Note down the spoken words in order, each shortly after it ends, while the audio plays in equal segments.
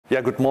Yeah,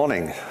 good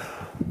morning.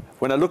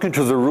 When I look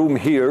into the room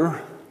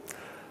here,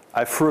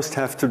 I first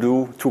have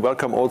to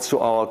welcome also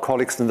our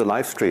colleagues in the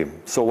live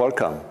stream. So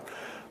welcome.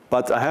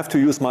 But I have to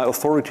use my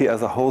authority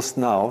as a host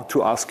now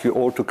to ask you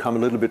all to come a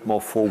little bit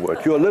more forward.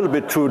 You're a little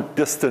bit too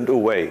distant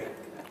away.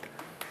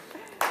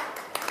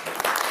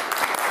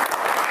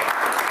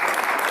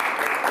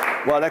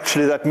 Well,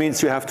 actually, that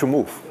means you have to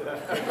move.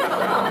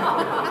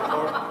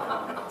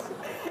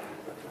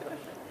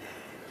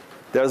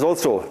 There's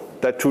also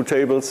that 2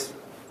 tables.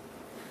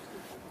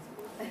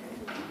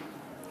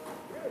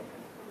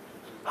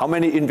 How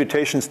many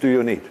invitations do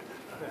you need?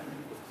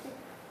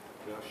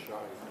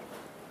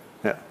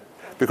 Yeah.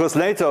 Because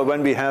later,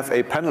 when we have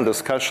a panel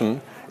discussion,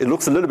 it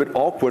looks a little bit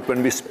awkward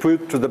when we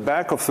speak to the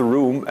back of the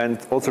room and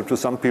also to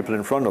some people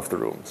in front of the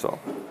room. So,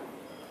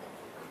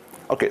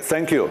 okay,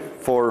 thank you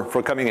for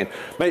coming in.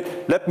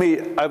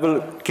 I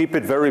will keep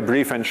it very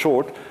brief and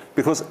short,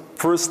 because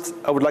first,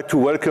 I would like to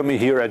welcome you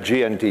here at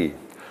GND.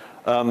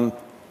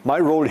 My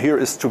role here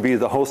is to be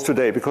the host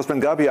today, because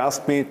when Gabi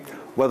asked me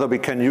whether we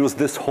can use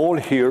this hall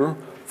here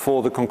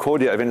for the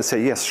Concordia event, I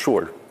say yes,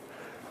 sure,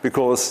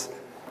 because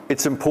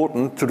it's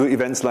important to do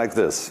events like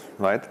this,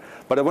 right?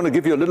 But I want to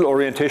give you a little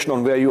orientation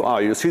on where you are.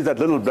 You see that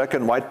little black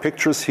and white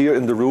pictures here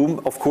in the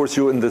room. Of course,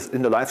 you in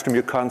the live stream,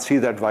 you can't see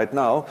that right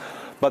now.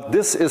 But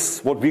this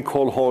is what we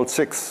call Hall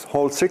 6.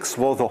 Hall 6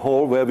 was the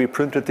hall where we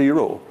printed the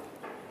euro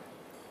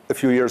a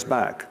few years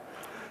back.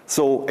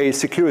 So a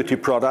security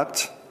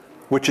product,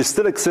 which is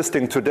still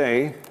existing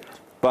today,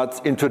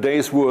 but in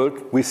today's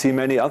world, we see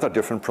many other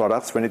different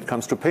products when it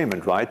comes to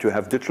payment, right? You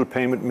have digital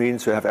payment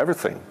means, you have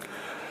everything.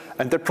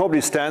 And that probably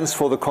stands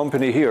for the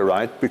company here,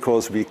 right?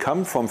 Because we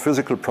come from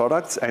physical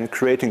products and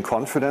creating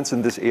confidence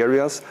in these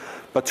areas.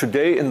 But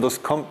today in this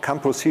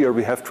campus here,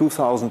 we have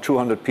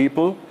 2,200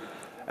 people,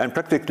 and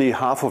practically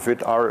half of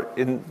it are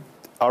in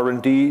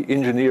R&D,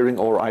 engineering,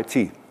 or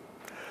IT.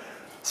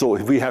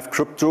 So we have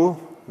crypto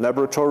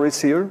laboratories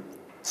here.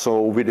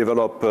 So we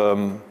develop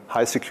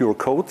high secure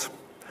code.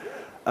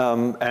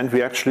 And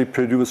we actually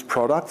produce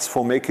products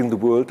for making the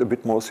world a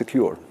bit more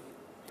secure.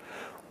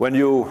 When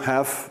you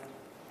have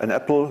an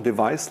Apple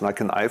device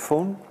like an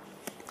iPhone,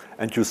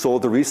 and you saw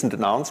the recent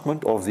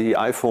announcement of the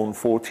iPhone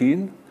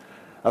 14,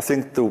 I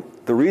think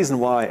the reason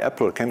why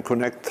Apple can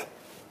connect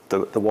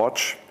the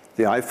watch,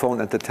 the iPhone,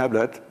 and the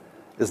tablet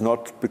is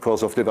not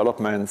because of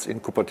developments in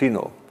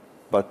Cupertino,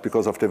 but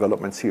because of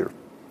developments here.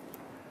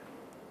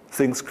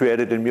 Things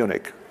created in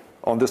Munich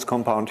on this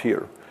compound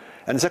here.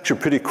 And it's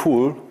actually pretty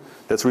cool.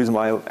 That's the reason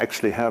why I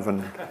actually have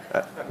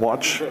a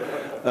watch,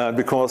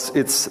 because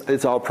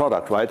it's our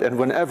product, right? And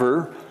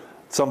whenever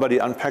somebody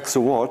unpacks a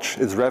watch,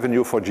 it's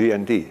revenue for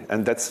GND.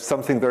 And that's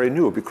something very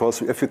new,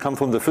 because if you come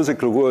from the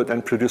physical world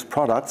and produce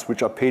products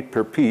which are paid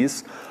per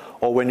piece,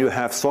 or when you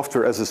have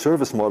software as a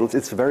service models,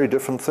 it's a very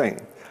different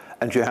thing.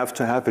 And you have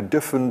to have a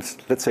different,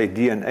 let's say,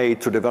 DNA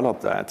to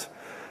develop that.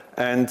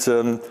 And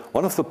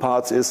one of the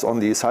parts is on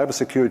the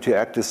Cybersecurity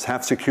Act is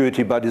have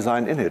security by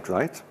design in it,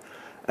 right?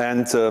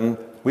 And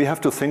we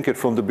have to think it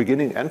from the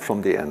beginning and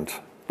from the end,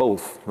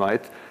 both,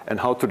 right? And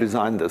how to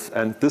design this.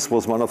 And this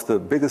was one of the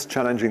biggest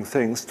challenging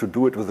things to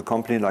do it with a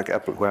company like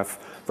Apple, who have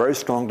very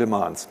strong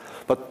demands.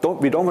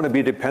 But we don't want to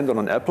be dependent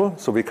on Apple,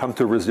 so we come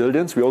to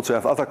resilience. We also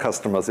have other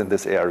customers in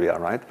this area,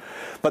 right?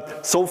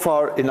 But so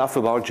far, enough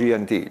about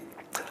GND.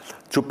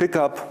 To pick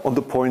up on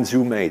the points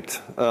you made,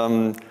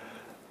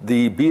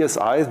 the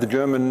BSI, the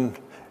German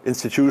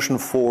Institution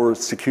for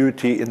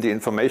Security in the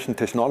Information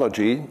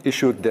Technology,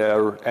 issued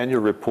their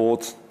annual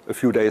report a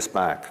few days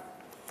back.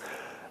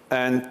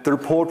 And the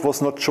report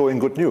was not showing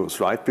good news,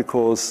 right?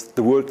 Because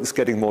the world is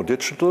getting more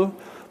digital,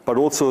 but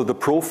also the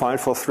profile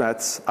for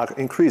threats are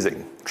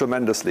increasing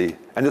tremendously.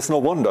 And it's no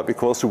wonder,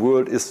 because the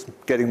world is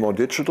getting more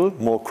digital,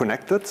 more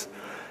connected.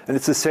 And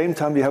at the same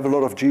time, we have a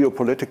lot of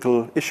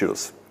geopolitical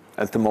issues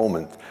at the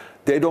moment.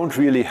 They don't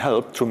really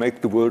help to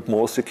make the world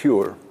more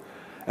secure.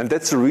 And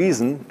that's the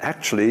reason,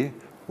 actually,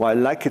 why I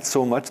like it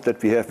so much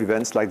that we have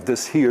events like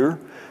this here,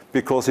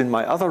 because in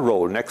my other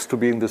role, next to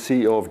being the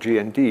CEO of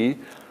GND,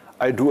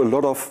 I do a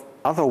lot of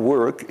other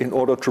work in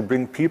order to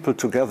bring people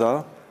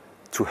together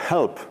to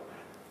help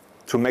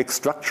to make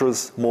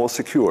structures more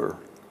secure,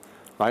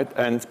 right?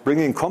 And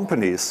bringing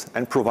companies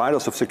and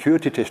providers of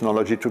security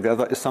technology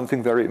together is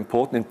something very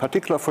important, in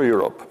particular for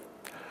Europe.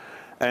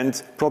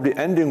 And probably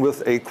ending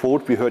with a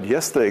quote we heard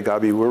yesterday,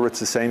 Gabi, we were at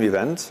the same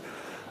event,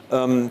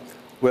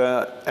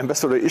 where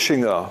Ambassador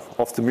Ischinger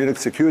of the Munich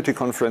Security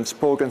Conference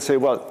spoke and said,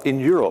 well, in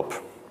Europe,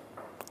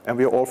 and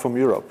we are all from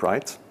Europe,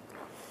 right?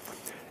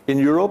 In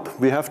Europe,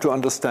 we have to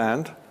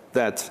understand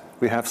that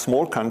we have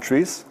small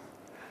countries,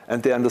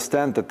 and they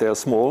understand that they are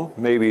small,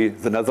 maybe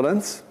the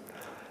Netherlands,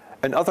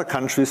 and other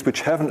countries which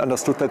haven't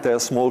understood that they are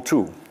small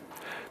too.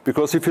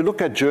 Because if you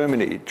look at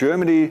Germany,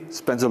 Germany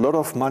spends a lot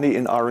of money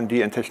in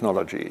R&D and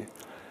technology.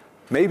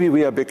 Maybe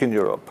we are big in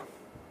Europe,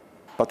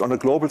 but on a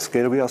global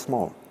scale, we are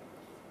small.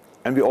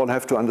 And we all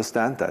have to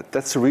understand that.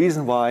 That's the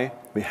reason why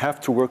we have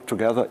to work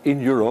together in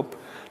Europe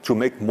to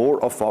make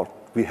more of what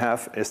we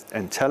have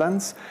in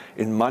talents,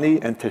 in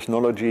money and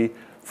technology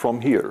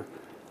from here.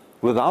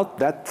 Without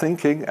that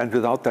thinking and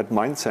without that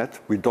mindset,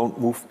 we don't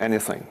move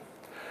anything.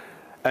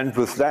 And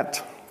with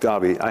that,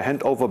 Gabi, I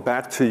hand over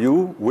back to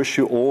you. Wish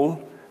you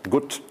all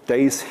good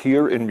days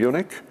here in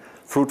Munich,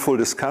 fruitful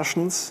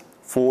discussions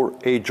for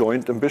a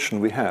joint ambition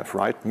we have,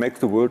 right? Make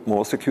the world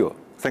more secure.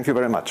 Thank you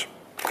very much.